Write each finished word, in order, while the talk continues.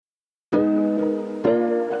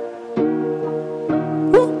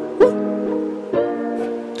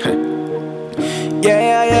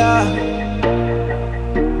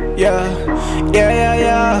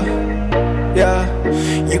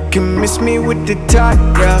You can miss me with the talk,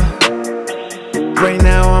 yeah. Right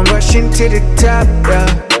now I'm rushing to the top,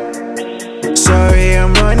 yeah. Sorry,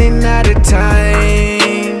 I'm running out of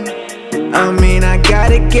time. I mean, I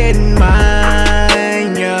gotta get in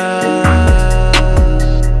mine, yeah.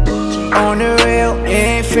 On the real,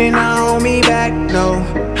 ain't finna hold me back, no.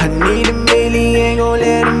 I need a million, ain't gon'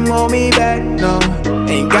 let them hold me back, no.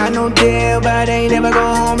 Ain't got no deal, but ain't never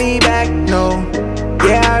gon' hold me back, no.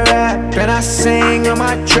 Yeah, I rap and I sing on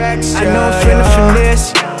my tracks, yeah. I know I'm finna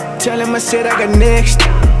finesse. Tell him I said I got next.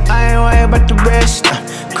 I ain't worried about the rest.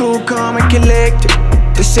 Cool, calm, and collected.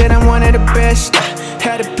 They said I'm one of the best.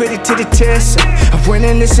 Had to put it to the test. I went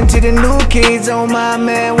and listened to the new kids. Oh my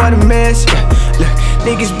man, what a mess. Look,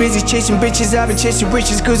 niggas busy chasing bitches. I've been chasing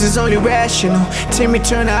riches cause it's only rational. Timmy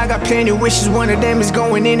Turner, I got plenty wishes. One of them is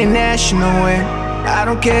going international. And I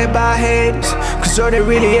don't care about haters, cause all they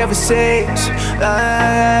really ever say is you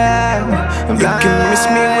can miss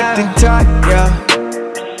me with the talk, yeah.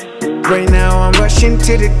 Right now I'm rushing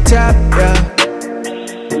to the top,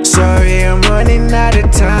 yeah. Sorry, I'm running out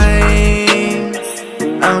of time.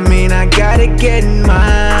 I mean, I gotta get in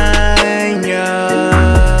mine,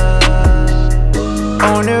 yeah.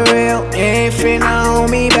 On the real, ain't finna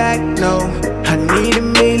hold me back, no. I need a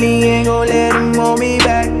million, ain't gon' let them hold me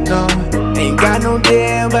back, no. Ain't got no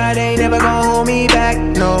deal, but ain't never gon' hold me back,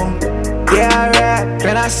 no. Yeah, I rap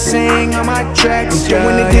and I sing on my tracks, yeah.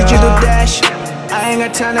 Doing the digital dash, I ain't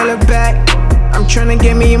got time to look back. I'm tryna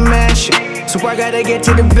get me a mansion, so I gotta get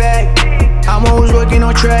to the bag. I'm always working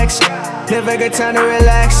on tracks, never got time to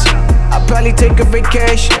relax. I'll probably take a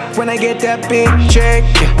vacation when I get that big check,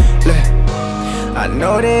 yeah. Look, I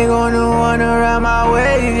know they gonna wanna ride my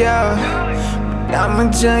way, yeah. But I'ma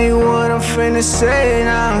tell you what I'm finna say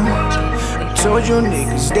now. Told you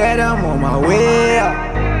niggas that I'm on my way out,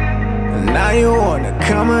 and now you wanna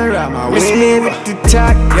come and ride my way. Miss me with the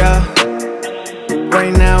talk, yeah.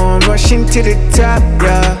 Right now I'm rushing to the top,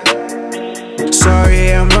 yeah.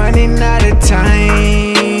 Sorry, I'm running out of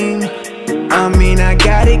time. I mean, I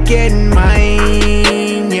gotta get in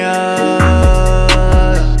mine, yeah.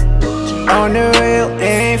 On the real,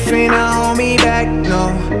 ain't finna hold me back,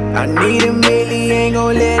 no. I need a million, ain't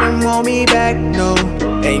gon' let them hold me back, no.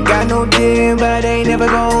 Ain't got no deal, but ain't never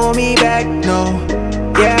gon' hold me back, no.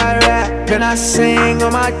 Yeah, I rap and I sing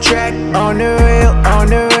on my track. On the real,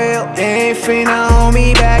 ain't finna hold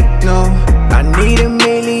me back, no. I need a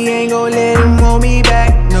million, ain't gon' let them hold me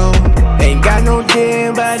back, no. Ain't got no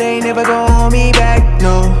deal, but ain't never gon' hold me back,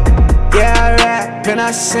 no. Yeah, I rap and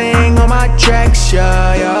I sing on my tracks,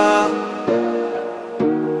 yeah, yeah.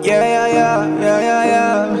 Yeah, yeah, yeah, yeah, yeah,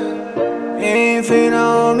 yeah. Ain't finna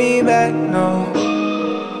hold me back, no.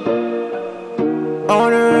 On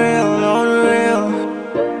the real,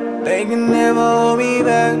 they can never hold me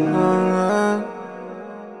back, no.